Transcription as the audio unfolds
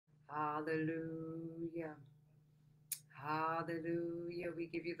Hallelujah. Hallelujah. We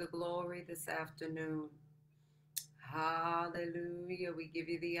give you the glory this afternoon. Hallelujah. We give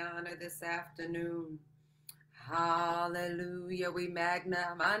you the honor this afternoon. Hallelujah. We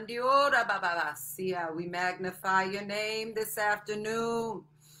magnify your name this afternoon.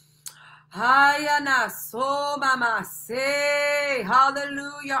 Hallelujah.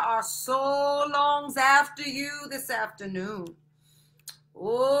 Our soul longs after you this afternoon.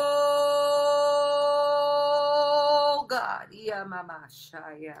 Oh God.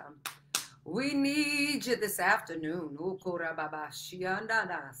 We need you this afternoon.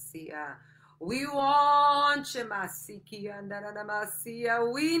 We want you, Masikia.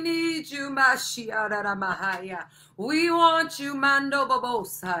 We need you, Mashiach. We want you, Mando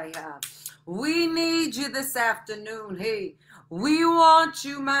Babosaya. We need you this afternoon. Hey, we want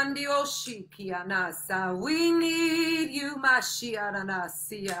you, Mandio Shikianasa. We need you,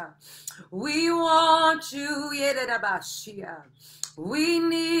 Mashiach. We want you, Yedabashia. We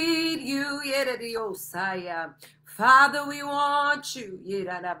need you, Yediosaya. Father, we want you,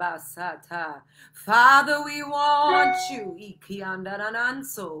 Yedabasata. Father, we want you,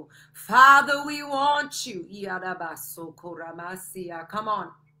 Ikiandananso. Father, we want you, Yadabaso Koramasia. Come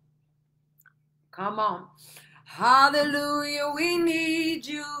on. Come on. Hallelujah. We need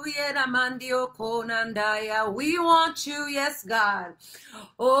you. Yedamandio Konandaya. We want you. Yes, God.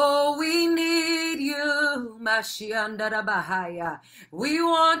 Oh, we need you. Mashiandarabahaya. We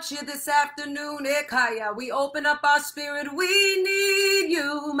want you this afternoon. Ekaya. We open up our spirit. We need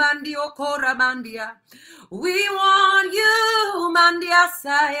you. Mandio Koramandia. We want you.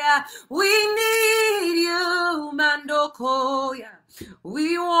 Mandiasaya. We need you. Mandokoya.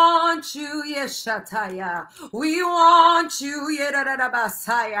 We want you, Yeshataya. We want you,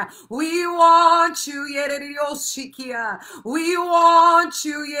 Yedadabasaya. We want you, Yedadioshikia. We want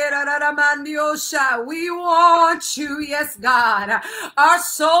you, Yedadamandiosha. We want you, yes, God. Our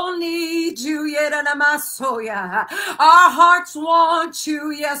soul needs you, Yedadamasoya. Our hearts want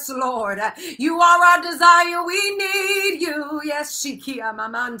you, yes, Lord. You are our desire. We need you, yes, Shikia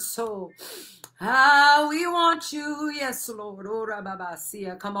Mamanso. We want you, yes, Lord. Ora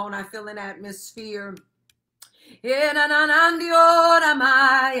babasia. Come on, I feel an atmosphere.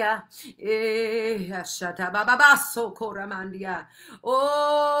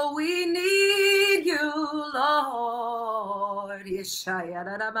 Oh, we need you, Lord.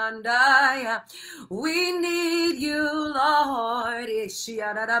 We need you, Lord.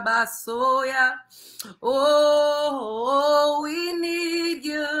 Oh, we need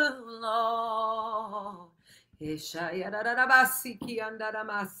you, Lord.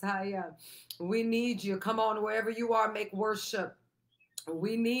 We need you. Come on, wherever you are, make worship.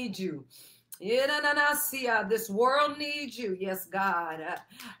 We need you. This world needs you. Yes, God.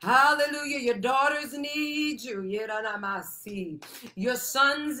 Hallelujah. Your daughters need you. Your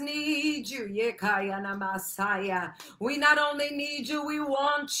sons need you. We not only need you, we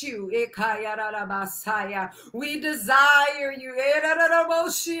want you. We desire you.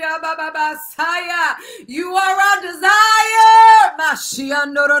 You are our desire.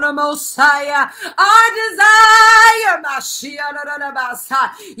 Our desire.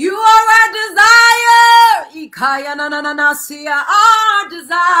 You are our desire. Our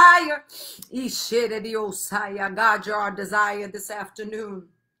desire. God, you're our desire this afternoon.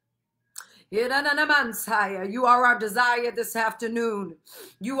 You are our desire this afternoon.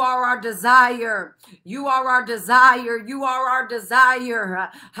 You are our desire. You are our desire. You are our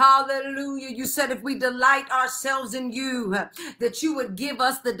desire. Hallelujah. You said if we delight ourselves in you, that you would give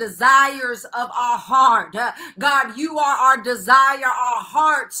us the desires of our heart. God, you are our desire. Our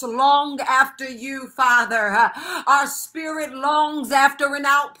hearts long after you, Father. Our spirit longs after an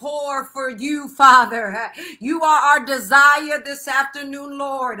outpour for you, Father. You are our desire this afternoon,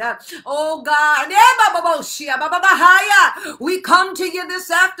 Lord. Oh God, we come to you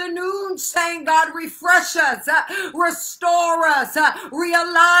this afternoon saying, God, refresh us, restore us,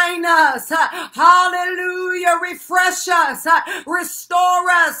 realign us. Hallelujah. Refresh us,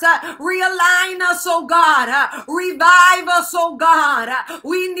 restore us, realign us, oh God. Revive us, oh God.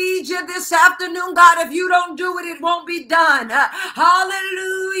 We need you this afternoon, God. If you don't do it, it won't be done.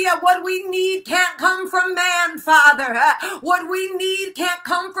 Hallelujah. What we need can't come from man, Father. What we need can't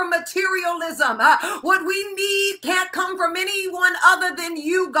come from materialism. What we need can't come from anyone other than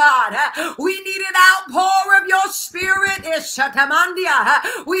you, God. We need an outpour of your spirit.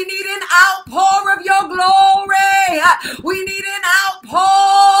 We need an outpour of your glory. We need an outpour.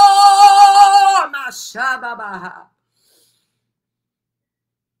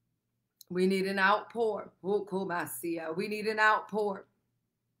 We need an outpour. We need an outpour.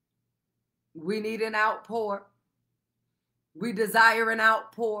 We need an outpour. We desire an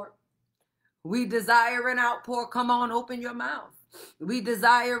outpour. We desire an outpour. Come on, open your mouth. We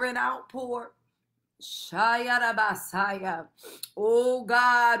desire an outpour. Shayarabasaya. Oh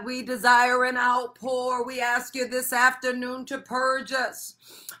God, we desire an outpour. We ask you this afternoon to purge us.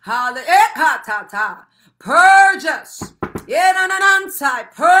 Hallelujah. Purge us.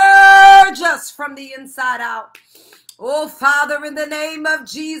 Purge us from the inside out. Oh, Father, in the name of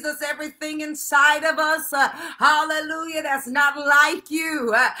Jesus, everything inside of us, hallelujah, that's not like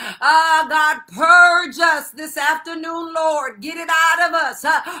you. God, purge us this afternoon, Lord. Get it out of us.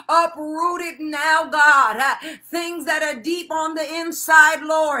 Uproot it now, God. Things that are deep on the inside,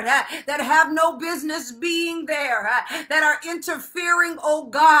 Lord, that have no business being there, that are interfering, oh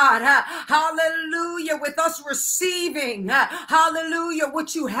God, hallelujah, with us receiving, hallelujah,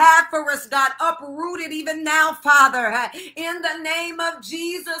 what you have for us, God. Uproot it even now, Father. In the name of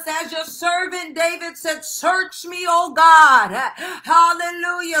Jesus, as your servant David said, search me, oh God.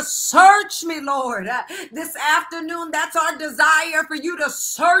 Hallelujah. Search me, Lord. This afternoon, that's our desire, for you to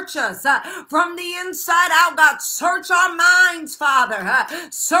search us from the inside out, God. Search our minds, Father.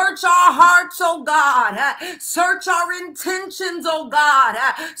 Search our hearts, oh God. Search our intentions, oh God.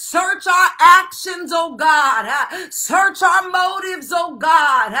 Search our actions, oh God. Search our motives, oh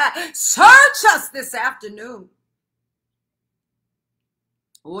God. Search us this afternoon.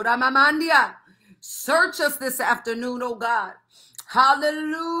 Search us this afternoon, oh God.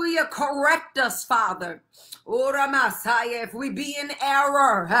 Hallelujah. Correct us, Father. If we be in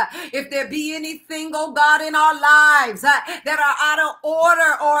error, if there be anything, oh God, in our lives that are out of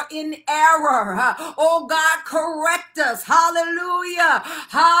order or in error, oh God, correct us. Hallelujah.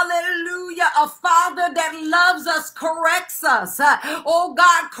 Hallelujah. A Father that loves us corrects us. Oh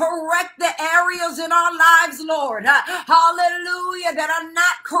God, correct the areas in our lives, Lord. Hallelujah. That are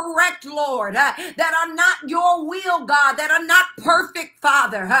not correct, Lord. That are not your will, God. That are not perfect,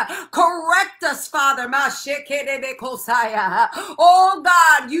 Father. Correct us, Father. Oh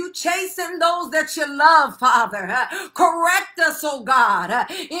God, you chasten those that you love, Father. Correct us, oh God,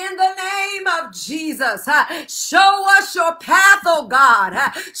 in the name of Jesus. Show us your path, oh God.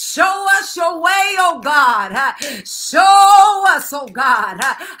 Show us your way, oh God. Show us, oh God.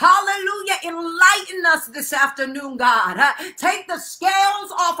 Hallelujah. Enlighten us this afternoon, God. Take the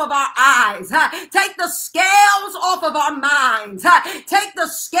scales off of our eyes. Take the scales off of our minds. Take the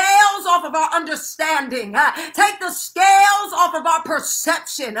scales off of our understanding. Take the scales off of our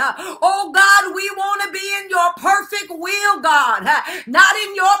perception. Oh God, we want to be in your perfect will, God. Not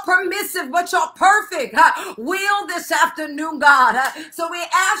in your permissive, but your perfect will this afternoon, God. So we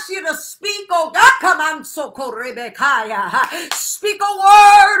ask you to speak, oh God. Speak a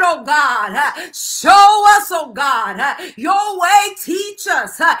word, oh God. Show us, oh God, your way. Teach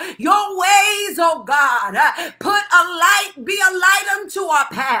us your ways, oh God. Put a light, be a light unto our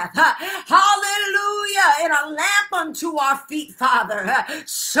path. Hallelujah. And a lamp unto our feet, Father.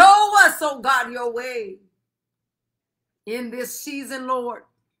 Show us, oh God, your way in this season, Lord.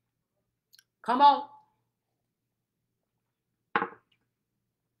 Come on.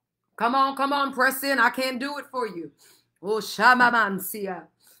 Come on, come on, press in. I can't do it for you. Oh, Shamamansia.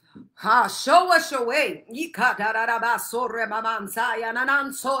 Show us your way.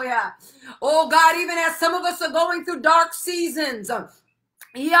 Oh God, even as some of us are going through dark seasons,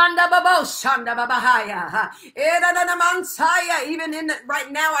 Yanda babo shanda babahaya. Even in right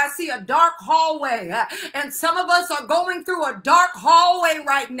now, I see a dark hallway, and some of us are going through a dark hallway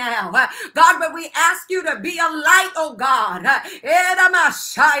right now, God. But we ask you to be a light, oh God.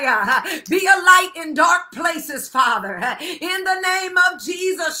 Be a light in dark places, Father. In the name of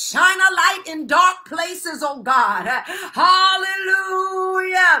Jesus, shine a light in dark places, oh God.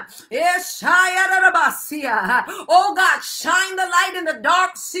 Hallelujah. Oh God, shine the light in the dark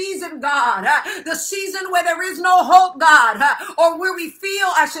season, God, the season where there is no hope, God, or where we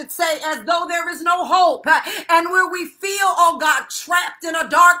feel, I should say, as though there is no hope, and where we feel, oh God, trapped in a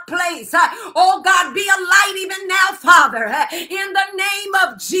dark place. Oh God, be a light even now, Father, in the name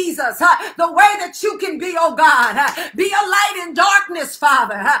of Jesus, the way that you can be, oh God. Be a light in darkness,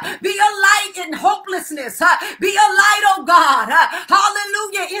 Father. Be a light in hopelessness. Be a light, oh God,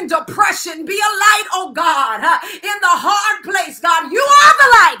 hallelujah, in depression. Be a light, oh God, in the hard place, God. You are the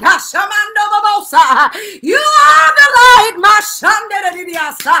light. You are the light, my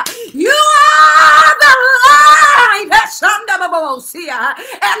Shandaridiasa. You are the light,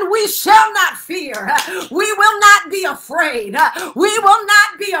 and we shall not fear. We will not be afraid. We will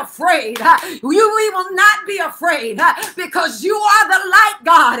not be afraid. We will not be afraid because you are the light,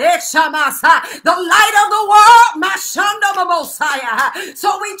 God. The light of the world, my Shandababosaya.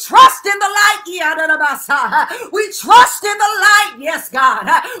 So we trust in the light. We trust in the light, yes, God.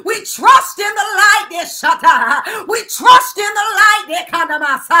 We trust in the light, yes, Shata. We trust in the light,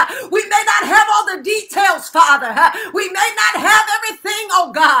 we may not have all the details, Father. We may not have everything,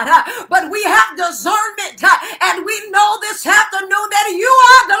 oh God, but we have discernment, and we know this afternoon that you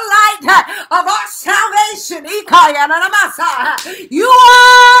are the light of our salvation. You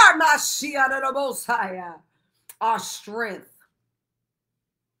are Mashiach, our strength.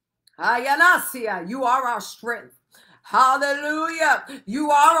 Ayanasia, you are our strength. Hallelujah. You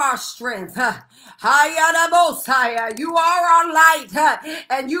are our strength. Hayadabosaya. You are our light,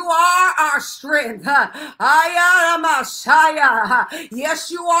 and you are our strength. Hayadamashaya.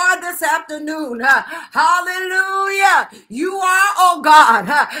 Yes, you are this afternoon. Hallelujah. You are, oh God.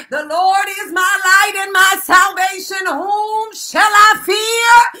 The Lord is my light and my salvation. Whom shall I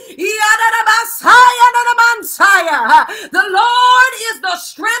fear? Yadadabasaya. The Lord is the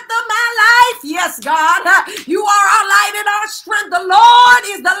strength of my life. Yes, God. You are our light and our strength. The Lord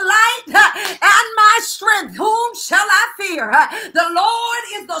is the light and my strength. Whom shall I fear? The Lord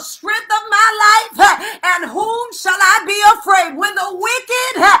is the strength of my life, and whom shall I be afraid? When the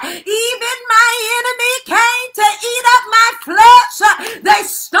wicked, even my enemy, came to eat up my flesh, they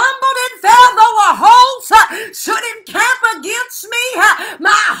stumbled and fell. Though a host should encamp against me,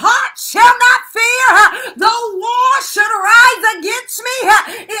 my heart shall not fear. Though war should rise against me,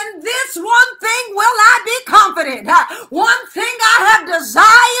 in this one thing will I be confident. One thing I have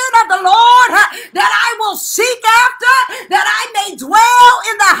desired of the Lord, that I will seek after, that I may dwell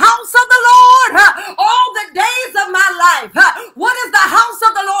in the house of the Lord all the days of my life. What is the house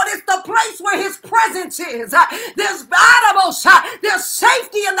of the Lord? It's the place where his presence is. There's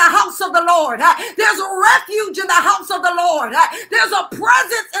safety in the house of the Lord. There's a refuge in the house of the Lord. There's a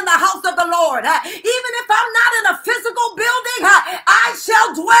presence in the house of the Lord. Even if I'm not in a physical building, I shall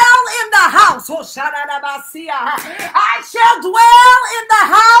dwell in the house. I shall dwell in the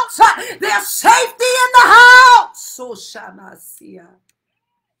house. There's safety in the house.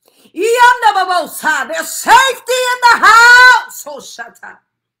 There's safety in the house.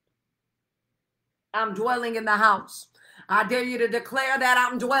 I'm dwelling in the house. I dare you to declare that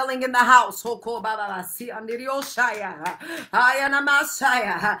I'm dwelling in the house. I'm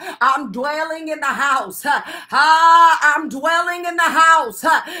dwelling in the house. I'm dwelling in the house.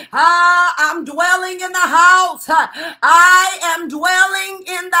 I'm dwelling in the house. I am dwelling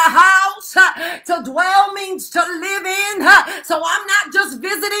in the house. To dwell means to live in. So I'm not just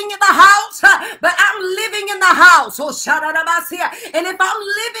visiting in the house, but I'm living in the house. And if I'm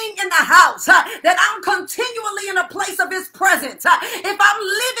living in the house, then I'm continually in a place of his presence. If I'm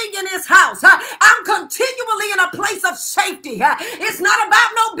living in his house, I'm continually in a place of safety. It's not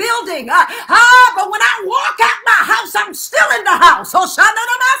about no building. But when I walk out my house, I'm still in the house.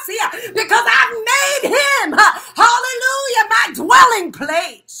 Because I've made him, hallelujah, my dwelling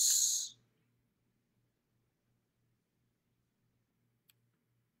place.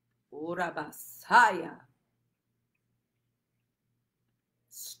 Urabasaya.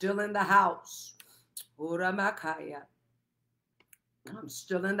 Still in the house. Uramakaya. I'm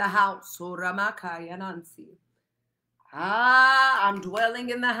still in the house. Uramakaya Nancy. I'm dwelling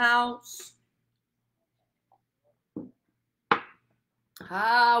in the house.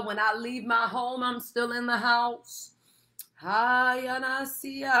 When I leave my home, I'm still in the house.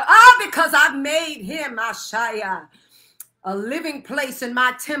 Because I've made him, Ashaya, a living place in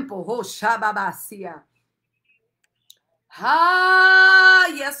my temple. Oh, Shababasia.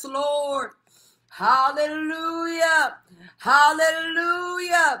 Yes, Lord. Hallelujah.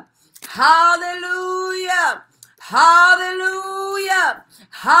 Hallelujah. Hallelujah. Hallelujah.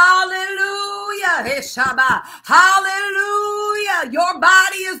 Hallelujah. Hallelujah. Your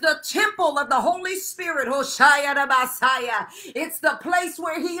body is the temple of the Holy Spirit. It's the place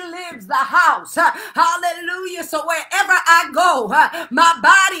where he lives, the house. Hallelujah. So wherever I go, my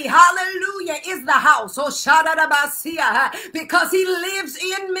body, hallelujah, is the house. Because he lives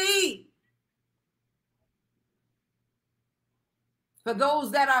in me. For those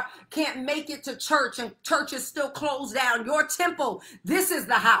that can't make it to church and church is still closed down, your temple, this is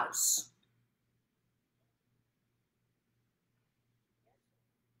the house.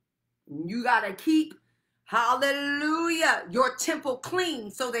 You got to keep, hallelujah, your temple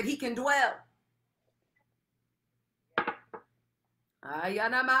clean so that he can dwell.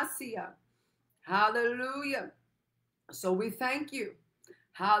 Ayanamasia. Hallelujah. So we thank you.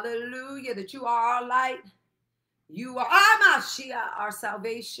 Hallelujah. That you are our light. You are Mashiach, our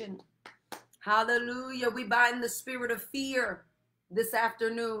salvation. Hallelujah. We bind the spirit of fear this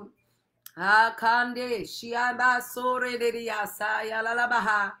afternoon.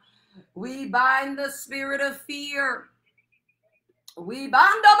 We bind the spirit of fear. We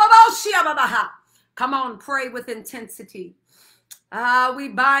bind. Come on, pray with intensity. We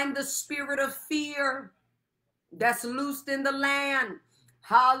bind the spirit of fear that's loosed in the land.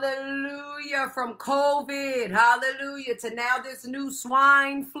 Hallelujah. From COVID, hallelujah, to now this new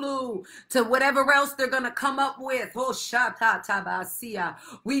swine flu, to whatever else they're going to come up with. Oh, shata.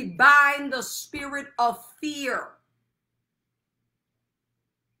 We bind the spirit of fear.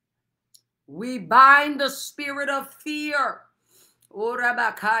 We bind the spirit of fear.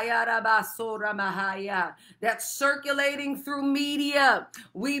 That's circulating through media.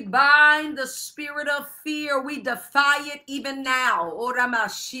 We bind the spirit of fear. We defy it even now.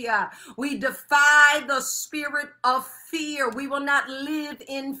 We defy the spirit of fear. We will not live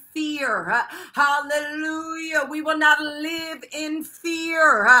in fear. Hallelujah. We will not live in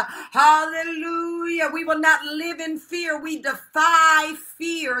fear. Hallelujah. We will not live in fear. We defy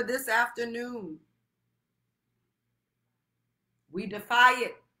fear this afternoon. We defy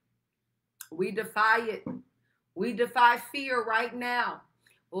it. We defy it. We defy fear right now.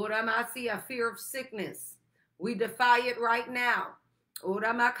 Oramasiya, fear of sickness. We defy it right now.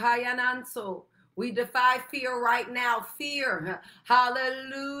 Oramakayananso. We defy fear right now. Fear,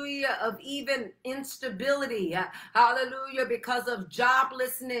 hallelujah, of even instability. Hallelujah, because of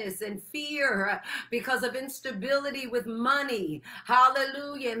joblessness, and fear because of instability with money.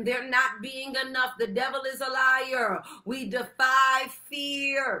 Hallelujah, and there not being enough. The devil is a liar. We defy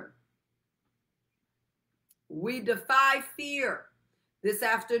fear. We defy fear this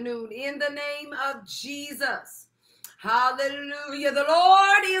afternoon in the name of Jesus. Hallelujah. The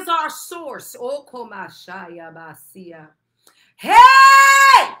Lord is our source. Oh, komashaya basia.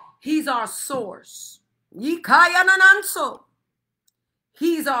 Hey! He's our source. Yikayanananso.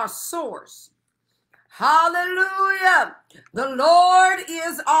 He's our source. Hallelujah. The Lord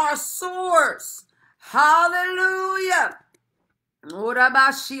is our source. Hallelujah.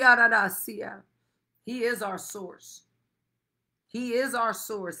 He is our source. He is our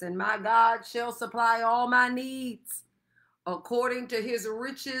source, and my God shall supply all my needs according to his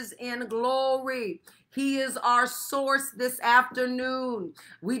riches in glory. He is our source this afternoon.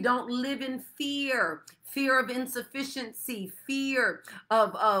 We don't live in fear of insufficiency, fear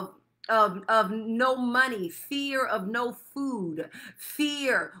of no money, fear of no food,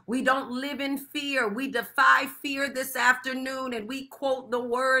 fear. We don't live in fear. We defy fear this afternoon, and we quote the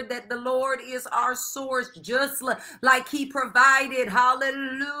word that the Lord is our source, just like he provided,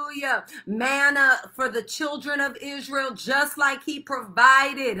 hallelujah, manna for the children of Israel, just like he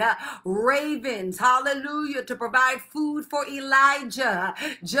provided ravens, hallelujah, to provide food for Elijah,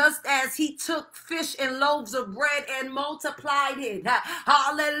 just as he took fish and loaves of bread and multiplied it,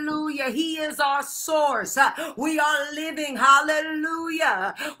 hallelujah. He is our source. We are living,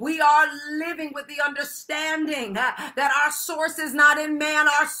 hallelujah. We are living with the understanding that our source is not in man.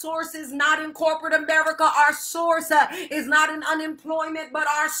 Our source is not in corporate America. Our source is not in unemployment, but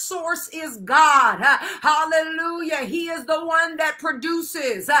our source is God. Hallelujah. He is the one that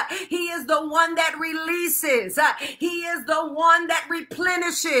produces. He is the one that releases. He is the one that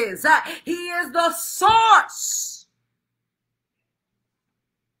replenishes. He is the source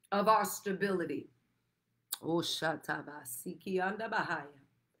of our stability. Oh, shatabasiki andabahaya.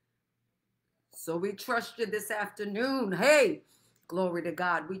 So we trust you this afternoon. Hey, glory to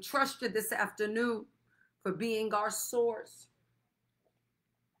God. We trust you this afternoon for being our source.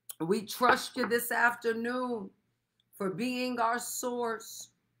 We trust you this afternoon for being our source.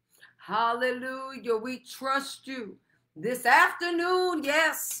 Hallelujah. We trust you this afternoon,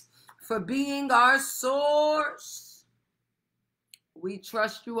 yes, for being our source. We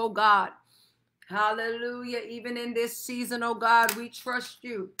trust you, oh God. Hallelujah. Even in this season, oh God, we trust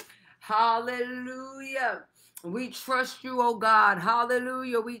you. Hallelujah. We trust you, oh God.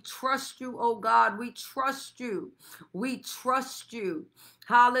 Hallelujah. We trust you, oh God. We trust you. We trust you.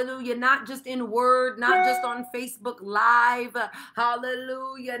 Hallelujah. Not just in word, not just on Facebook Live.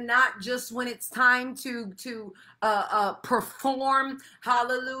 Hallelujah. Not just when it's time to perform.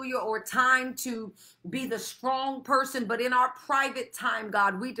 Hallelujah. Or time to be the strong person, but in our private time,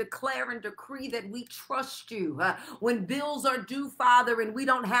 God, we declare and decree that we trust you. When bills are due, Father, and we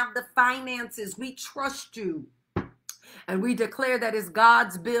don't have the finances, we trust you. And we declare that it's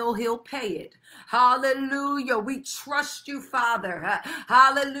God's bill, he'll pay it. Hallelujah. We trust you, Father.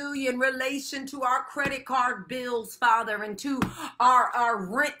 Hallelujah. In relation to our credit card bills, Father, and to our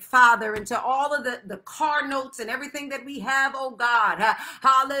rent, Father, and to all of the car notes and everything that we have, oh God.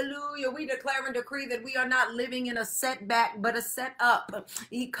 Hallelujah. We declare and decree that we are not living in a setback, but a set up.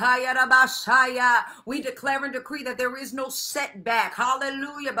 We declare and decree that there is no setback.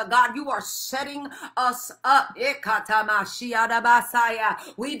 Hallelujah. But God, you are setting us up.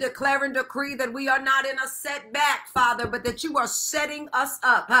 We declare and decree that we are not in a setback, Father, but that you are setting us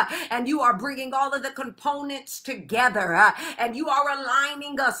up and you are bringing all of the components together and you are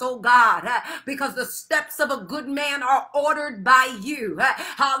aligning us, oh God, because the steps of a good man are ordered by you.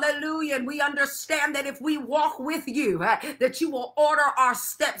 Hallelujah. And we understand that if we walk with you, that you will order our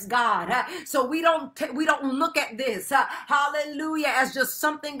steps, God. So we don't look at this, hallelujah, as just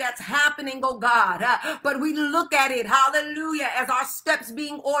something that's happening, oh God, but we look at it, hallelujah, as our steps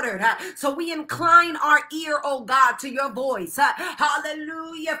being ordered. So we incline our ear, oh God, to your voice,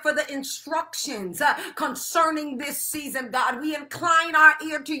 hallelujah, for the instructions concerning this season, God. We incline our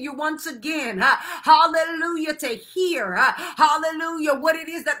ear to you once again, hallelujah, to hear, hallelujah, what it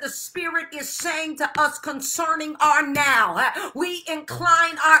is that the Spirit is saying to us concerning our now. We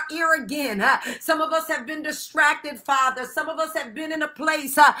incline our ear again. Some of us have been distracted, Father. Some of us have been in a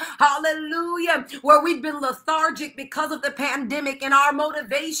place, hallelujah, where we've been lethargic because of the pandemic, and our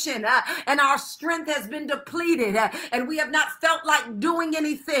motivation and our strength has been depleted, and we have not felt like doing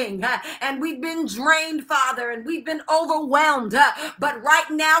anything, and we've been drained, Father, and we've been overwhelmed. But right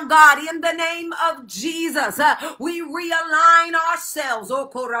now, God, in the name of Jesus, we realign ourselves. Oh,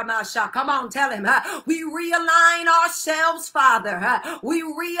 Koramasha, come on, tell him. We realign ourselves, Father. We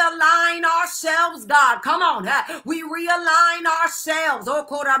realign ourselves, God. Come on. We realign ourselves. Oh,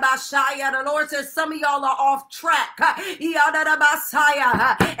 Korabashaya. The Lord says some of y'all are off track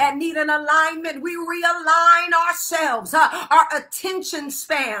and need an alignment. We realign ourselves, our attention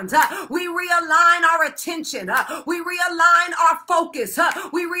spans. We realign our attention. We realign our focus.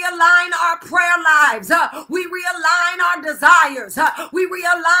 We realign our prayer lives. We realign our desires. We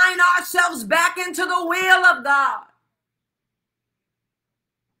realign ourselves back into the will of God.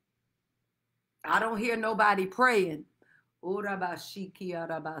 I don't hear nobody praying.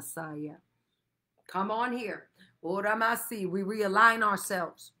 Come on here. We realign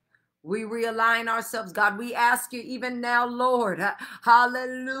ourselves. We realign ourselves. God, we ask you even now, Lord,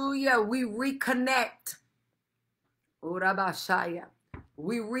 hallelujah, we reconnect. We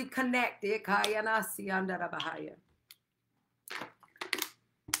reconnect.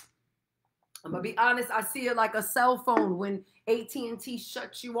 I'm going to be honest, I see it like a cell phone when AT&T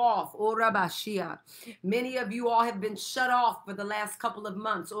shuts you off. Many of you all have been shut off for the last couple of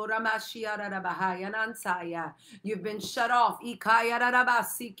months. You've been shut off.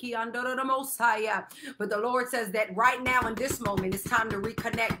 But the Lord says that right now in this moment, it's time to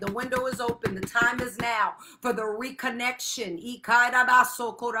reconnect. The window is open. The time is now for the reconnection.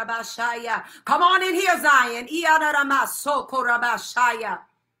 Come on in here, Zion.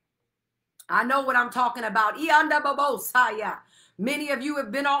 I know what I'm talking about. Many of you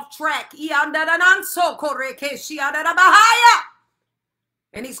have been off track.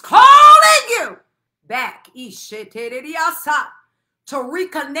 And he's calling you back to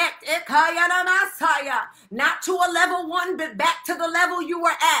reconnect, not to a level one, but back to the level you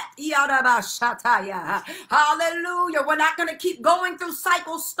were at. Hallelujah. We're not going to keep going through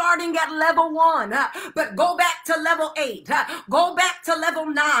cycles starting at level 1, but go back to level 8. Go back to level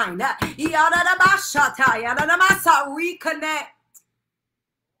 9. Reconnect.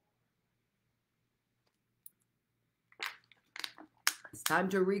 It's time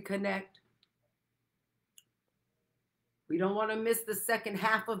to reconnect. We don't want to miss the second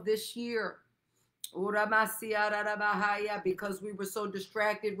half of this year because we were so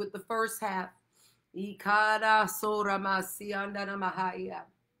distracted with the first half.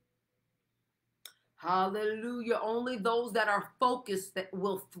 Hallelujah. Only those that are focused that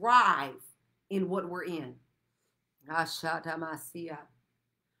will thrive in what we're in.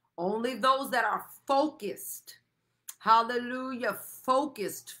 Only those that are focused. Hallelujah.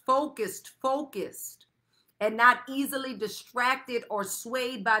 Focused. And not easily distracted or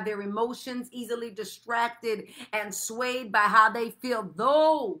swayed by their emotions, easily distracted and swayed by how they feel.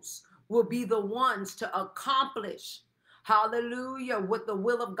 Those will be the ones to accomplish, hallelujah, what the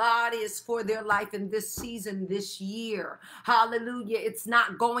will of God is for their life in this season, this year. Hallelujah. It's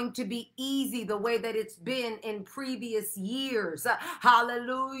not going to be easy the way that it's been in previous years.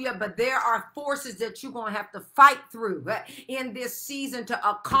 Hallelujah. But there are forces that you're going to have to fight through in this season to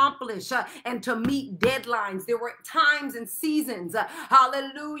accomplish and to meet deadlines. There were times and seasons,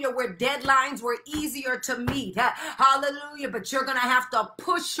 hallelujah, where deadlines were easier to meet. Hallelujah. But you're going to have to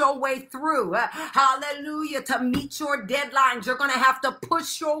push your way through. Hallelujah. To meet your deadlines, you're going to have to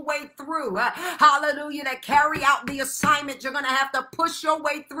push your way through. Hallelujah. To carry out the assignment, you're going to have to push your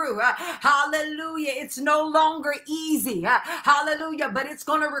way through. Hallelujah. It's no longer easy. Hallelujah. But it's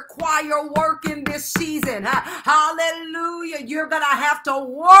going to require work in this season. Hallelujah. You're going to have to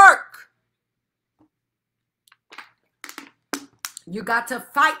work. You got to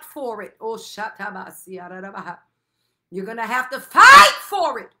fight for it. Oh, shatabasi. You're going to have to fight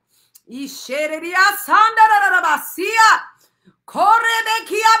for it. There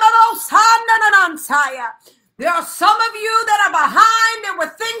are some of you that are behind. There were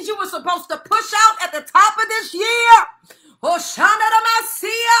things you were supposed to push out at the top of this year.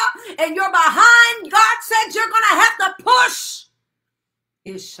 And you're behind. God said you're going to have to push.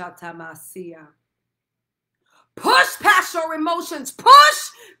 Push past your emotions.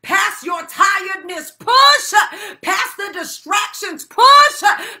 Push past your tiredness. Push past the distractions. Push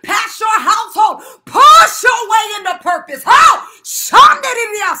past your household. Push your way into purpose. How?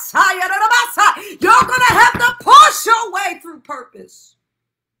 You're going to have to push your way through purpose.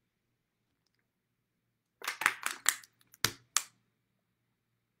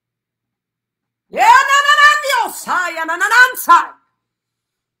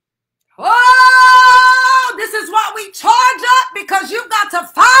 Oh, this is what we charge up, because you've got to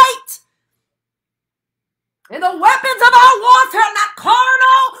fight. And the weapons of our warfare are not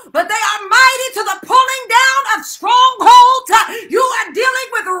carnal, but they are mighty to the pulling down of strongholds. You are dealing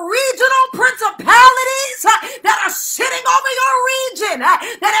with regional principalities that are sitting over your region,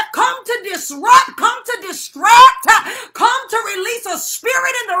 that have come to disrupt, come to distract, come to release a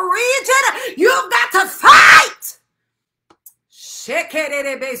spirit in the region. You've got to fight.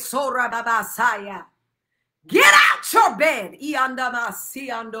 Get out your bed.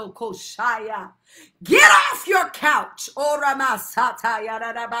 Get off your couch.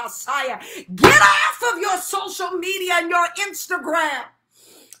 Get off of your social media and your Instagram.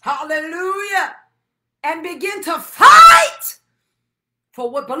 Hallelujah. And begin to fight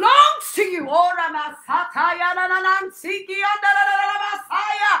for what belongs to you.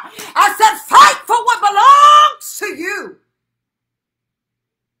 I said fight for what belongs to you.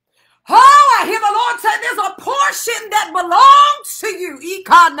 Oh, I hear the Lord say there's a portion that belongs to you.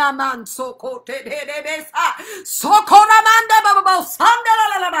 And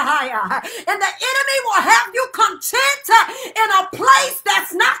the enemy will have you content in a place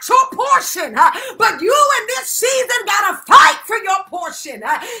that's not your portion. But you in this season got to fight for your portion.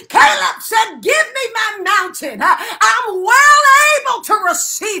 Caleb said, give me my mountain. I'm well able to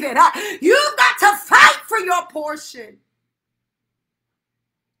receive it. You've got to fight for your portion.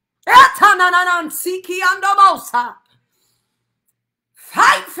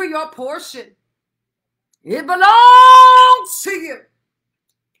 Fight for your portion. It belongs to you.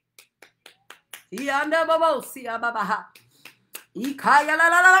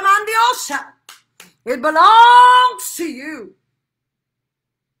 It belongs to you.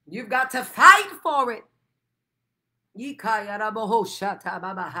 You've got to fight for it.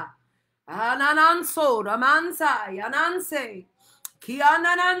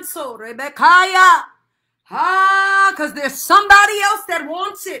 Because there's somebody else that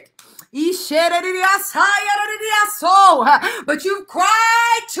wants it. But you've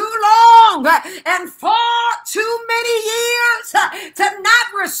cried too long and for too many years to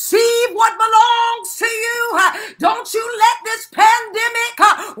not receive what belongs to you. Don't you let this pandemic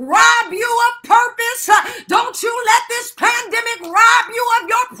rob you of purpose. Don't you let this pandemic rob you of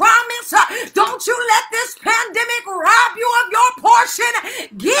your promise. Don't you let this pandemic rob you of your portion.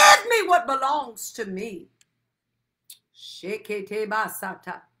 Give me what belongs to me.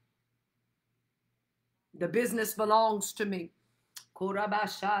 The business belongs to me.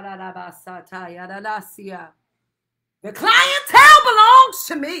 The clientele belongs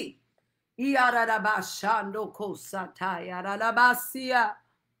to me.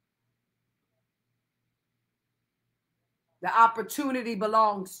 The opportunity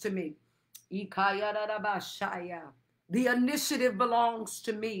belongs to me. The initiative belongs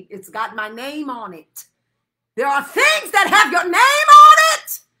to me. It's got my name on it. There are things that have your name on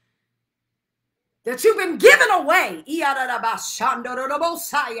it that you've been given away.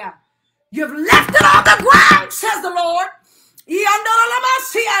 You've left it on the ground, says the Lord.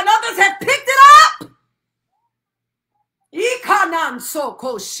 And others have picked it up. It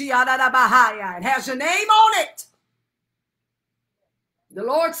has your name on it. The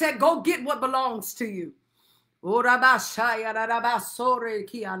Lord said, go get what belongs to you.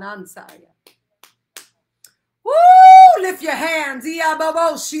 Woo, lift your hands. Receive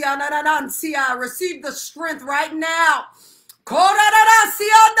the strength right now.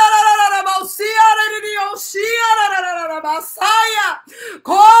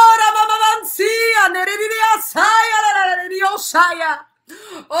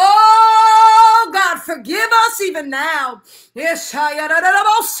 Oh, God, forgive us even now.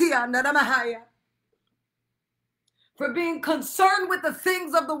 For being concerned with the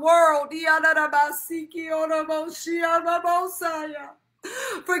things of the world.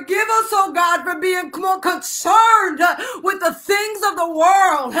 Forgive us, oh God, for being more concerned with the things of the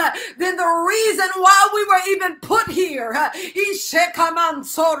world than the reason why we were even put here.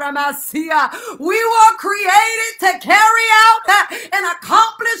 We were created to carry out and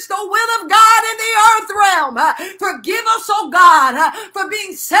accomplish the will of God in the earth realm. Forgive us, oh God, for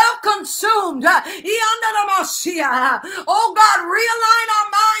being self-consumed. Oh God, realign our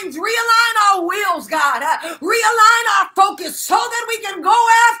minds, realign our wills, God, realign our focus so that we can go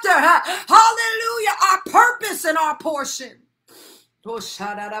after, hallelujah, our purpose and our portion.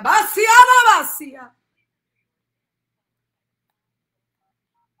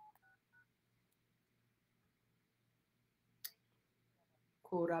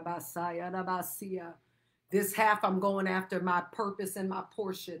 This half, I'm going after my purpose and my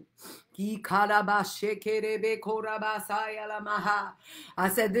portion. I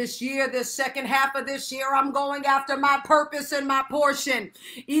said this year, this second half of this year, I'm going after my purpose and my portion.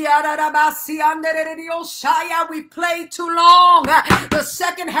 We played too long. The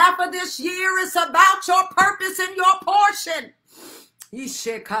second half of this year is about your purpose and your portion.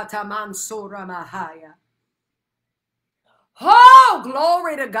 Oh,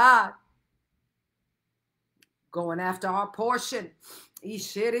 glory to God. Going after our portion.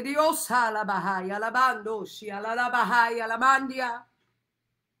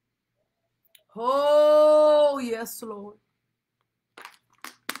 Oh, yes, Lord.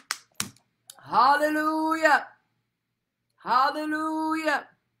 Hallelujah. Hallelujah.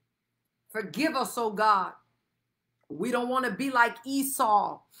 Forgive us, oh God. We don't want to be like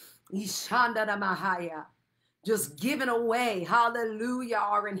Esau. Just giving away, hallelujah,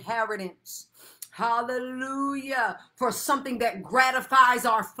 our inheritance. Hallelujah. For something that gratifies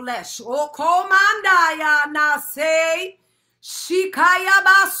our flesh. Oh, komandaya nase. Shikaya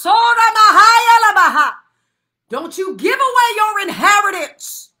basora mahaya labaha. Don't you give away your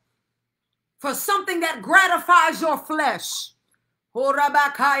inheritance for something that gratifies your flesh.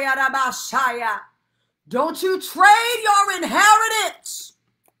 Horabakaya rabashaya. Don't you trade your inheritance.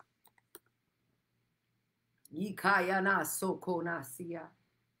 Yikaya na soko nasia.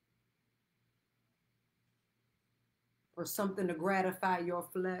 For something to gratify your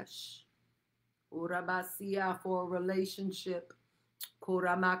flesh. Urabasia, for a relationship.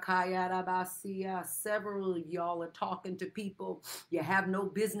 Kuramakaya rabasia. Several of y'all are talking to people you have no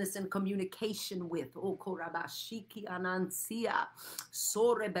business in communication with. Oh, korabashiki anansia.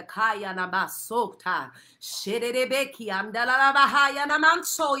 Sorebekaya nabasota. Sherebeki andalalabahaya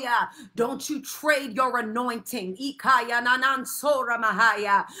namansoya. Don't you trade your anointing. Ikaya nanansora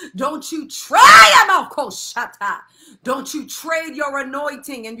mahaya. Don't you trade amakoshata. Don't you trade your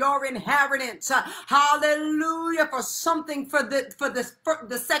anointing and your inheritance, hallelujah, for something for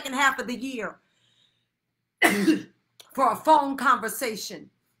the second half of the year. For a phone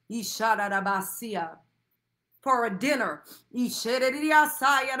conversation. For a dinner.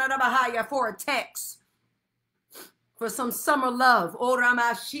 For a text. For some summer love.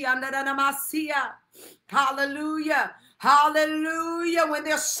 Hallelujah. Hallelujah. When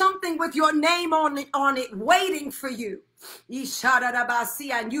there's something with your name on it waiting for you.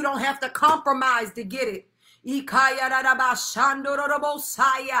 And you don't have to compromise to get it.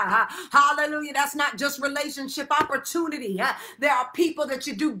 Hallelujah. That's not just relationship opportunity. There are people that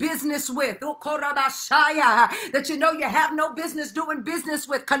you do business with. That you know you have no business doing business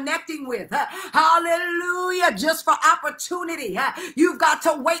with, connecting with. Hallelujah. Just for opportunity. You've got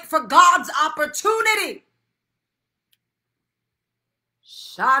to wait for God's opportunity.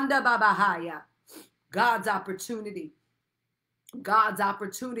 Shanda Babahaya. God's opportunity. God's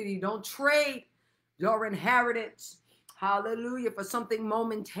opportunity. Don't trade your inheritance, hallelujah, for something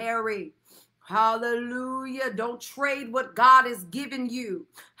momentary. Hallelujah. Don't trade what God has given you.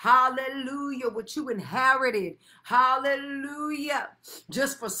 Hallelujah. What you inherited. Hallelujah.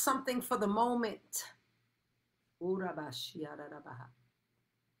 Just for something for the moment.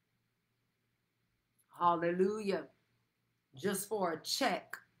 Hallelujah. Just for a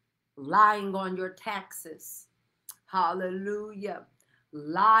check lying on your taxes. Hallelujah.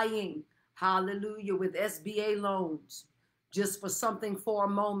 Lying. Hallelujah. With SBA loans. Just for something for a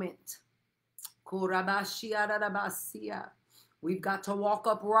moment. We've got to walk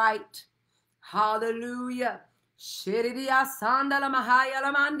upright. Hallelujah.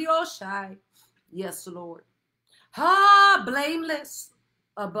 Yes, Lord. Blameless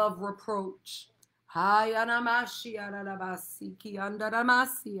above reproach.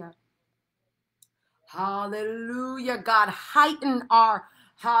 Hallelujah. God, heighten our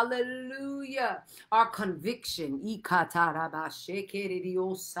hallelujah. Our conviction.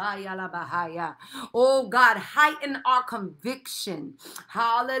 Oh God, heighten our conviction.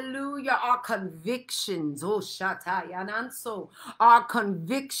 Hallelujah. Our convictions. Oh Shatayananso. Our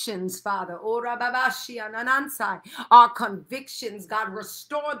convictions, Father. Oh Rababashianansai. Our convictions. God,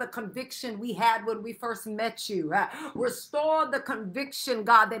 restore the conviction we had when we first met you. Restore the conviction,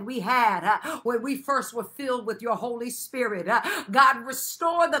 God, that we had when we first were filled with your Holy Spirit. God,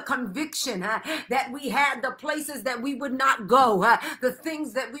 restore the conviction that we had, the places that we would not go, the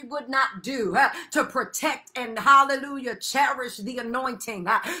things that we would not do to protect and hallelujah, cherish the anointing,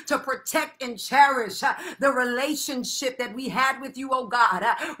 to protect and cherish the relationship that we had with you, oh God.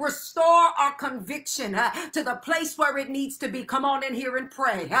 Restore our conviction to the place where it needs to be. Come on in here and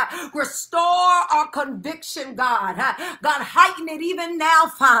pray. Restore our conviction, God. God, heighten it even now,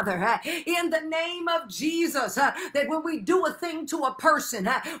 Father, in the name of Jesus, that when we do a thing to a person,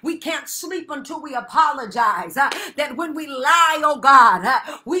 we can't sleep until we apologize. That when we lie, oh God,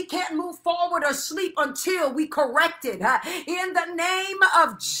 we can't move forward or sleep until we correct it. In the name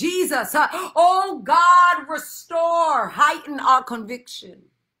of Jesus, oh God, restore, heighten our conviction.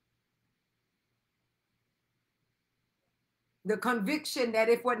 The conviction that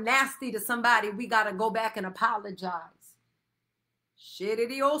if we're nasty to somebody, we got to go back and apologize.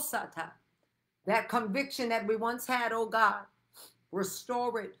 That conviction that we once had, oh God,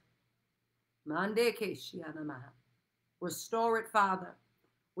 restore it. Restore it, Father.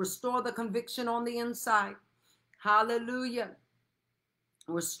 Restore the conviction on the inside. Hallelujah.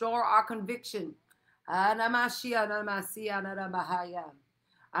 Restore our conviction. I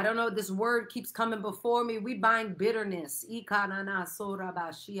don't know, this word keeps coming before me. We bind bitterness.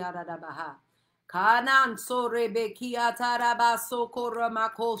 Kanan sorebe kiatara sokora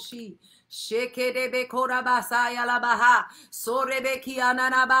makoshi. Shekedebe korabasaya labaha. Sorebe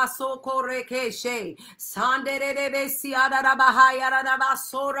kianana sokore keshe. Sanderebe siadarabaha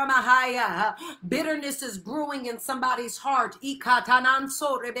yaradabasora mahaya. Bitterness is brewing in somebody's heart. Ikatanan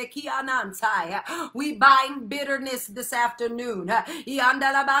sorebe kianansaya. We bind bitterness this afternoon.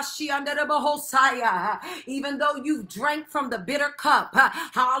 Iandalabashi andarabohosaya. Even though you've drank from the bitter cup,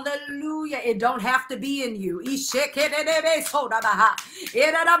 hallelujah, it don't have to be in you.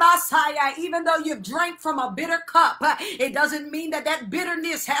 Even though you've drank from a bitter cup, it doesn't mean that that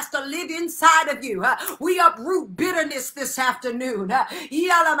bitterness has to live inside of you. We uproot bitterness this afternoon. It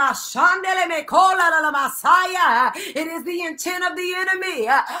is the intent of the enemy,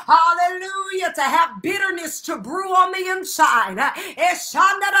 hallelujah, to have bitterness to brew on the inside.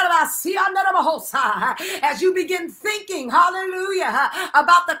 As you begin thinking, hallelujah,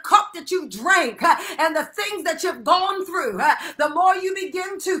 about the cup that you drank and the things that you've gone through, the more you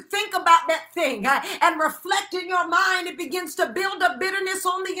begin to think about that thing and reflect in your mind, it begins to build up bitterness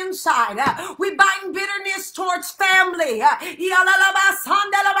on the inside. We bind bitterness towards family.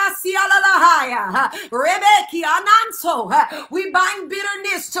 We bind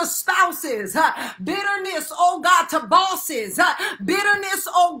bitterness to spouses, bitterness, oh God, to bosses, bitterness,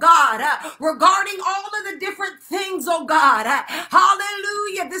 oh God, regarding all of the different things, oh God.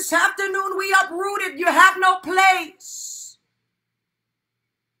 Hallelujah. This afternoon we uprooted. You have no place.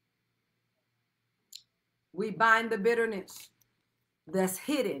 We bind the bitterness that's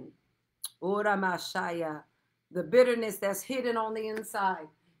hidden. Ora Mashaya. The bitterness that's hidden on the inside.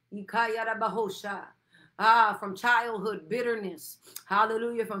 Ikayara Bahosha. From childhood bitterness.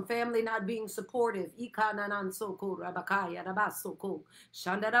 Hallelujah. From family not being supportive. Ikananansoko Rabakaya Rabasoko.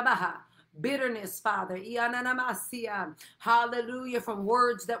 Shandarabaha. bitterness, Father. Iyananamasia. Hallelujah. From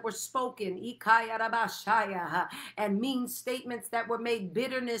words that were spoken. Ikayarabashaya. And mean statements that were made.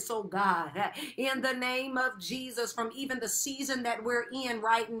 Bitterness, oh God. In the name of Jesus, from even the season that we're in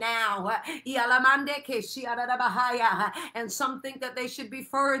right now. And some think that they should be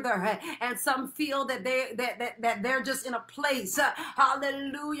further. And some feel that they're just in a place,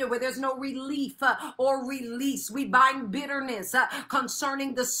 hallelujah, where there's no relief or release. We bind bitterness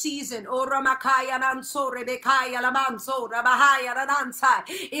concerning the season.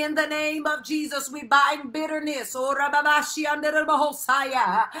 In the name of Jesus, we bind bitterness.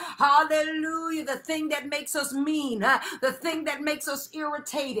 Hallelujah. The thing that makes us mean, the thing that makes us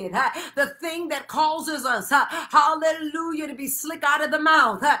irritated, the thing that causes us, hallelujah, to be slick out of the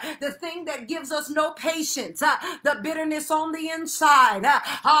mouth, the thing that gives us no patience, the bitterness on the inside.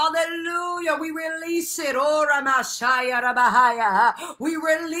 Hallelujah. We release it. We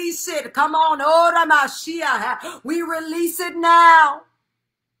release it. Come on. We release it now.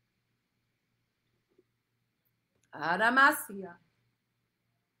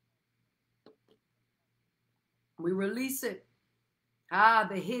 We release it.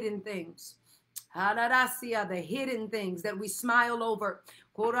 The hidden things. The hidden things that we smile over.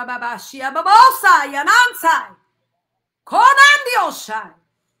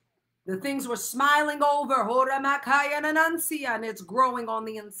 The things we're smiling over. And it's growing on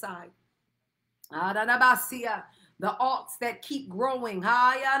the inside. The alts that keep growing. We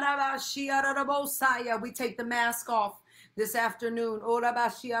take the mask off this afternoon.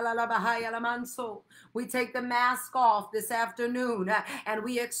 We take the mask off this afternoon and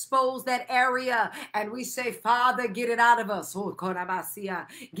we expose that area and we say, Father, get it out of us.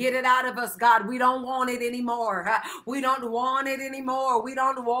 Get it out of us, God. We don't want it anymore. We don't want it anymore. We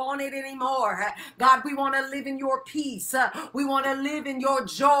don't want it anymore. God, we want to live in your peace. We want to live in your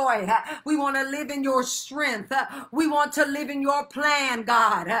joy. We want to live in your strength. We want to live in your plan,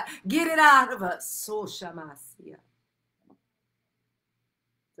 God. Get it out of us.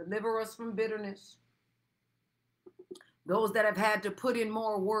 Deliver us from bitterness. Those that have had to put in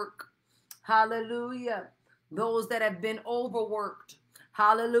more work. Hallelujah. Those that have been overworked.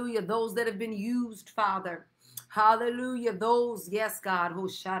 Hallelujah. Those that have been used, Father. Hallelujah. Those, yes, God,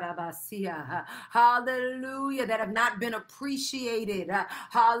 hallelujah, that have not been appreciated.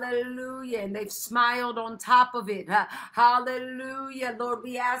 Hallelujah. And they've smiled on top of it. Hallelujah. Lord,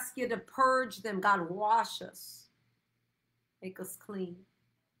 we ask you to purge them. God, wash us. Make us clean.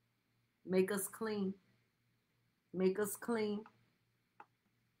 Make us clean. Make us clean.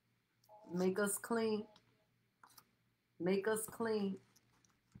 Make us clean. Make us clean.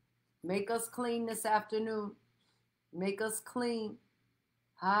 Make us clean this afternoon. Make us clean.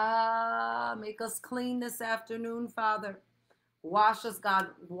 Make us clean this afternoon, Father. Wash us, God.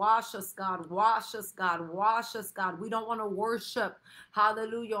 Wash us, God. Wash us, God. Wash us, God. We don't want to worship,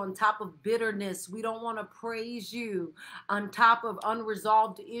 hallelujah, on top of bitterness. We don't want to praise you on top of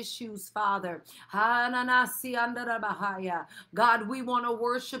unresolved issues, Father. God, we want to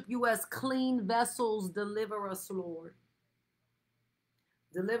worship you as clean vessels. Deliver us, Lord.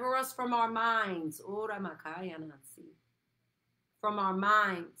 Deliver us from our minds. From our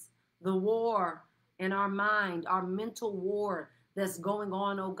minds. The war in our mind, our mental war that's going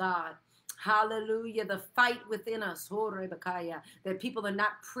on, oh God. Hallelujah. The fight within us, that people are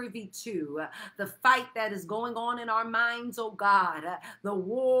not privy to. The fight that is going on in our minds, oh God. The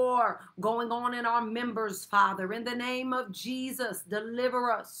war going on in our members, Father. In the name of Jesus,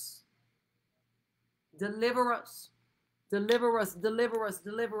 deliver us. Deliver us. Deliver us. Deliver us.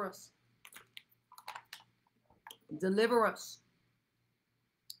 Deliver us. Deliver us.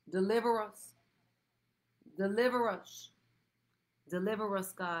 Deliver us. Deliver us. Deliver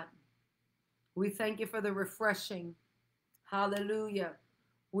us, God. We thank you for the refreshing. Hallelujah.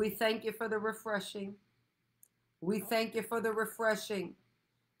 We thank you for the refreshing. We thank you for the refreshing.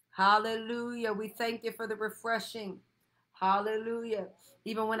 Hallelujah. We thank you for the refreshing. Hallelujah.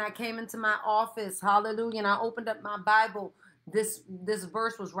 Even when I came into my office, hallelujah, and I opened up my Bible, this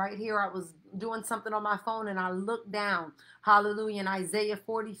verse was right here. I was doing something on my phone and I looked down. Hallelujah. And Isaiah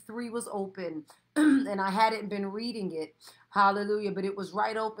 43 was open. And I hadn't been reading it. Hallelujah. But it was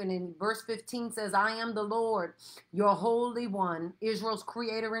right open. And verse 15 says, I am the Lord, your Holy One, Israel's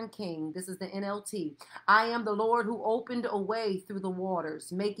creator and king. This is the NLT. I am the Lord who opened a way through the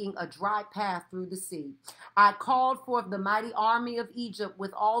waters, making a dry path through the sea. I called forth the mighty army of Egypt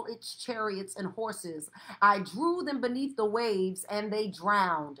with all its chariots and horses. I drew them beneath the waves and they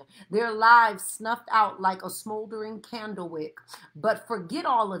drowned. Their lives snuffed out like a smoldering candle wick. But forget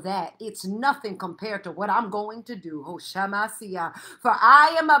all of that. It's nothing compared to what I'm going to do. Hoshama. For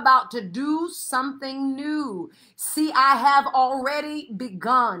I am about to do something new. See, I have already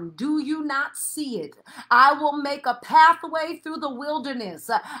begun. Do you not see it? I will make a pathway through the wilderness.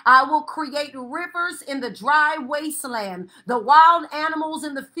 I will create rivers in the dry wasteland. The wild animals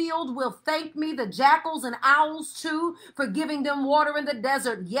in the field will thank me, the jackals and owls too, for giving them water in the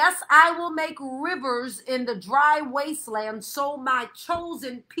desert. Yes, I will make rivers in the dry wasteland so my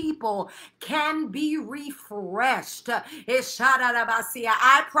chosen people can be refreshed. I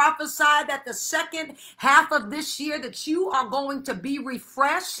prophesy that the second half of this year that you are going to be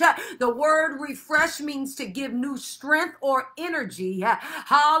refreshed. The word refresh means to give new strength or energy.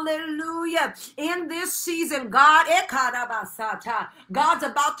 Hallelujah. In this season, God's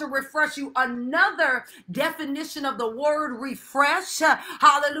about to refresh you. Another definition of the word refresh,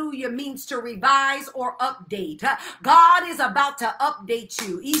 hallelujah, means to revise or update. God is about to update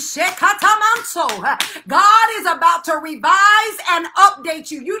you. God is about to revise and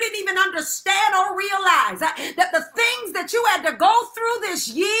update you. You didn't even understand or realize that the things that you had to go through this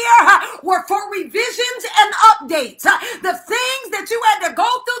year were for revisions and updates. The things that you had to go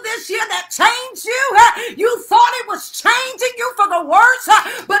through this year that changed you, you thought it was changing you for the worse,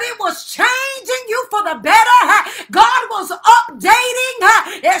 but it was changing you for the better. God was updating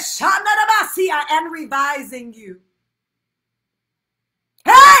and revising you.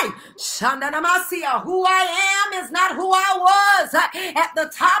 Hey, Shandanamasia, who I am is not who I was at the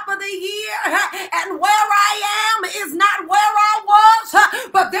top of the year, and where I am is not where I was,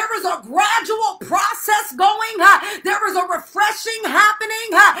 but there is a gradual process going. There is a refreshing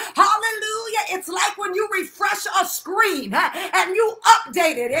happening. Hallelujah. It's like when you refresh a screen and you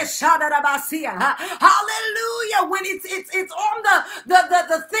update it. It's Shandanamasia. Hallelujah. When it's on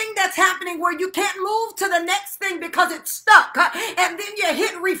the thing that's happening where you can't move to the next thing because it's stuck, and then you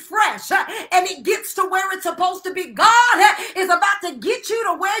hit refresh and it gets to where it's supposed to be. God is about to get you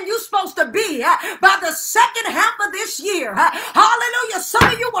to where you're supposed to be by the second half of this year. Hallelujah. Some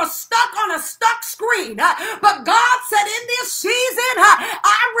of you are stuck on a stuck screen, but God said in this season,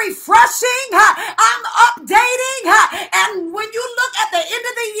 I'm refreshing, I'm updating, and when you look at the end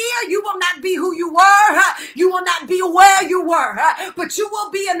of the year, you will not be who you were, you will not be where you were, but you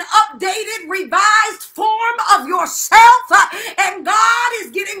will be an updated, revised form of yourself, and God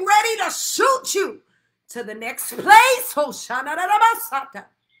is getting ready to shoot you to the next place. Oh, Shanarabasata.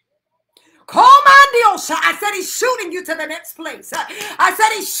 I said he's shooting you to the next place. I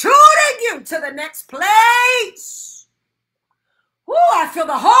said he's shooting you to the next place. Ooh, I feel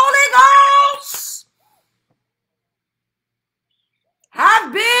the Holy Ghost.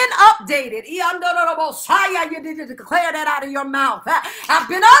 I've been updated. You need to declare that out of your mouth. I've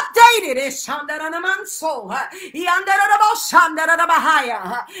been updated.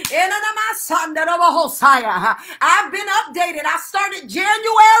 I've been updated. I started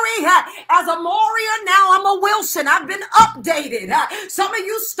January as a Moria. Now I'm a Wilson. I've been updated. Some of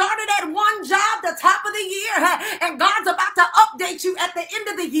you started at one job the top of the year, and God's about to update you at the end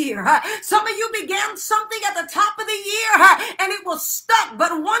of the year. Some of you began something at the top of the year, and it was stuck,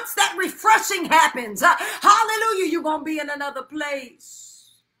 but once that refreshing happens, hallelujah, you're going to be in another place.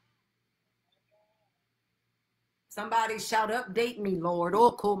 Somebody shout, update me, Lord.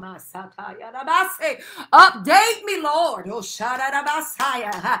 Oh, update me, Lord. Oh,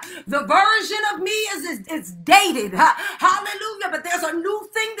 the version of me is dated. Hallelujah. But there's a new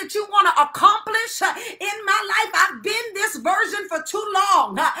thing that you want to accomplish in my life. I've been this version for too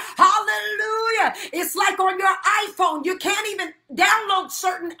long. Hallelujah. It's like on your iPhone, you can't even download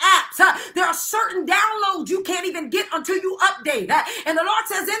certain apps. There are certain downloads you can't even get until you update. And the Lord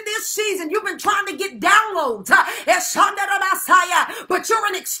says in this season, you've been trying to get downloads. But you're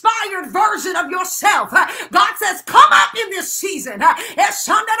an expired version of yourself. God says, come up in this season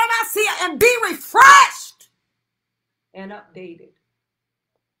and be refreshed and updated.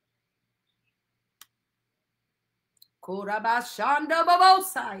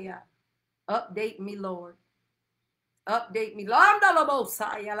 Update me, Lord. Update me.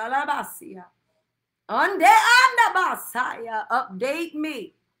 Update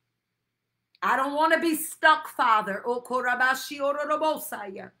me. I don't want to be stuck, Father.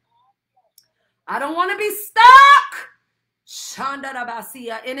 I don't want to be stuck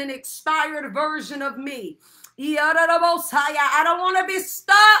in an expired version of me. I don't want to be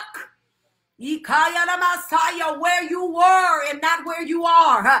stuck where you were and not where you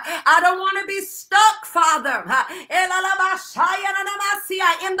are. I don't want to be stuck, Father, in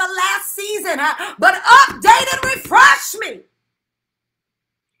the last season, but update and refresh me.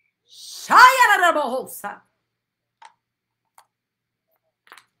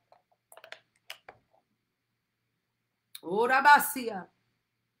 Orabasia.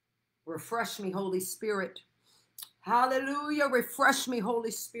 Refresh me, Holy Spirit. Hallelujah. Refresh me,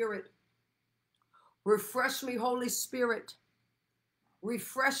 Holy Spirit. Refresh me, Holy Spirit.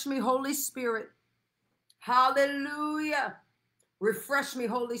 Refresh me, Holy Spirit. Hallelujah. Refresh me,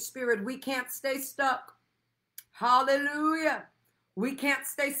 Holy Spirit. We can't stay stuck. Hallelujah. We can't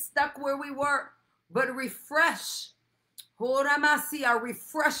stay stuck where we were, but refresh.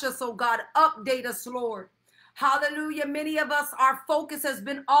 Refresh us, oh God. Update us, Lord. Hallelujah. Many of us, our focus has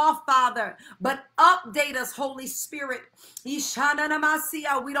been off, Father, but update us, Holy Spirit. We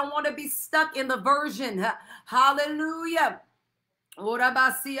don't want to be stuck in the version. Hallelujah.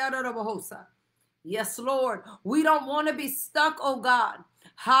 Yes, Lord. We don't want to be stuck, oh God.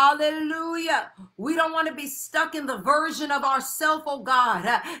 Hallelujah. We don't want to be stuck in the version of ourself, oh God,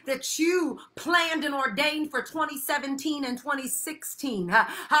 that you planned and ordained for 2017 and 2016.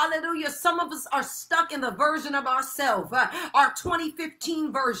 Hallelujah. Some of us are stuck in the version of ourselves, our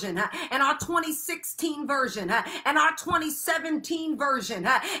 2015 version, and our 2016 version, and our 2017 version.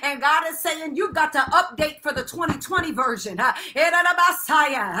 And God is saying, you've got to update for the 2020 version. Eyes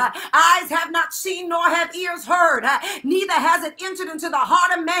have not seen nor have ears heard, neither has it entered into the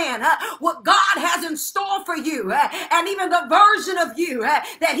heart of man what God has in store for you, and even the version of you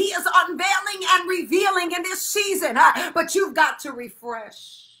that he is unveiling and revealing in this season. But you've got to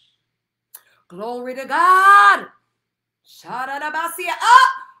refresh. Glory to God. And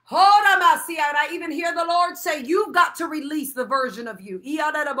I even hear the Lord say, you've got to release the version of you.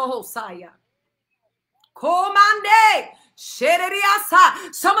 Komande.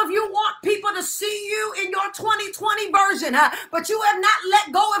 Some of you want people to see you in your 2020 version, but you have not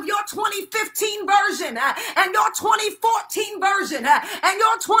let go of your 2015 version, and your 2014 version, and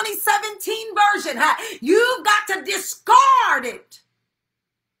your 2017 version. You've got to discard it.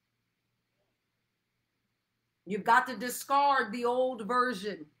 You've got to discard the old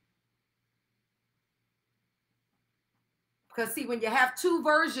version. Because see, when you have two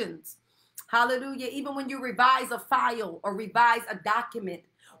versions, hallelujah, even when you revise a file or revise a document,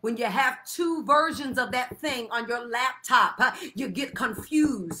 when you have two versions of that thing on your laptop, you get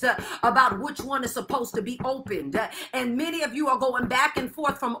confused about which one is supposed to be opened. And many of you are going back and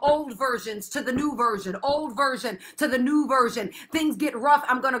forth from old versions to the new version, old version to the new version. Things get rough.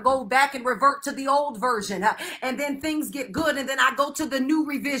 I'm going to go back and revert to the old version. And then things get good. And then I go to the new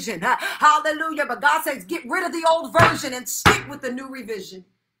revision. Hallelujah. But God says, get rid of the old version and stick with the new revision.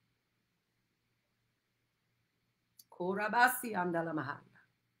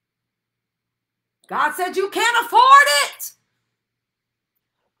 God said you can't afford it.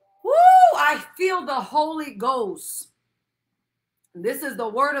 Woo! I feel the Holy Ghost. This is the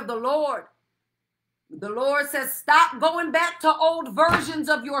word of the Lord. The Lord says, stop going back to old versions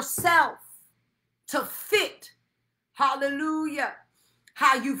of yourself to fit, hallelujah,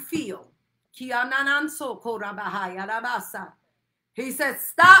 how you feel. He says,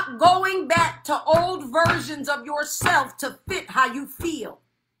 stop going back to old versions of yourself to fit how you feel.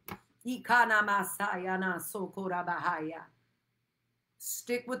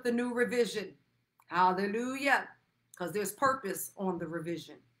 Stick with the new revision. Hallelujah. Because there's purpose on the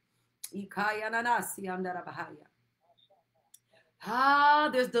revision. There's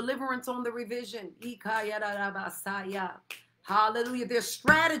deliverance on the revision. Hallelujah. There's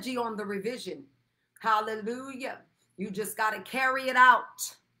strategy on the revision. Hallelujah. You just got to carry it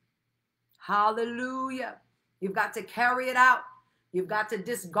out. Hallelujah. You've got to carry it out. You've got to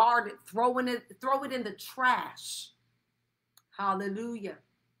discard it, throw it in the trash. Hallelujah.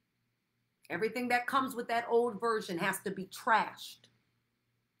 Everything that comes with that old version has to be trashed.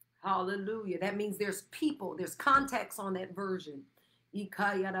 Hallelujah. That means there's people, there's context on that version.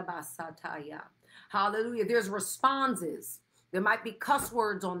 Hallelujah. There's responses. There might be cuss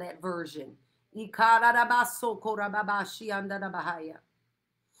words on that version. You've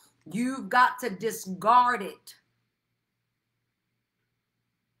got to discard it.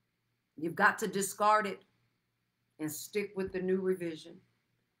 You've got to discard it and stick with the new revision.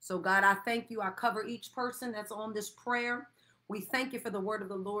 So God, I thank you. I cover each person that's on this prayer. We thank you for the word of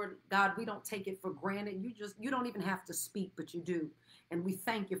the Lord. God, we don't take it for granted. You don't even have to speak, but you do. And we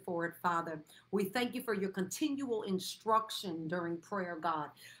thank you for it, Father. We thank you for your continual instruction during prayer,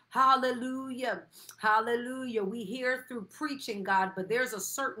 God. Hallelujah. Hallelujah. We hear through preaching, God, but there's a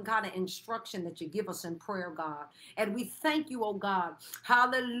certain kind of instruction that you give us in prayer, God. And we thank you, oh God.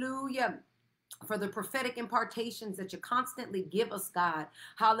 Hallelujah. for the prophetic impartations that you constantly give us, God.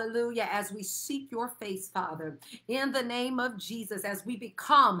 Hallelujah. As we seek your face, Father, in the name of Jesus, as we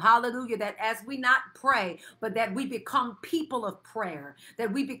become, hallelujah, that as we not pray, but that we become people of prayer,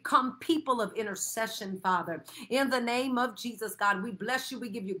 that we become people of intercession, Father. In the name of Jesus, God, we bless you. We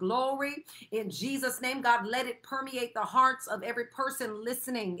give you glory. In Jesus' name, God, let it permeate the hearts of every person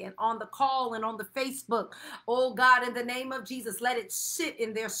listening and on the call and on the Facebook. Oh, God, in the name of Jesus, let it sit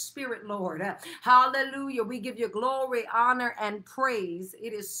in their spirit, Lord. Hallelujah. We give you glory, honor, and praise.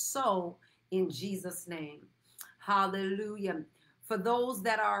 It is so in Jesus' name. Hallelujah. For those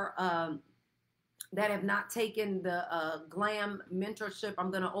that are that have not taken the glam mentorship,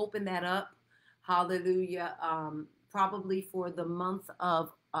 I'm going to open that up. Hallelujah. Probably for the month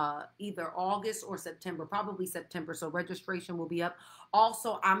of either August or September, probably September. So registration will be up.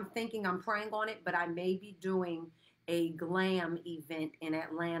 Also, I'm praying on it, but I may be doing a glam event in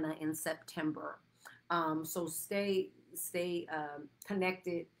Atlanta in September. So stay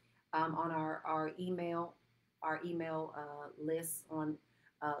connected on our email list on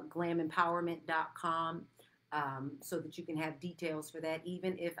glamempowerment.com, so that you can have details for that.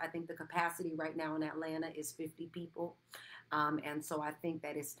 Even if I think the capacity right now in Atlanta is 50 people. And so I think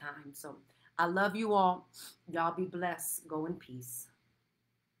that it's time. So I love you all. Y'all be blessed. Go in peace.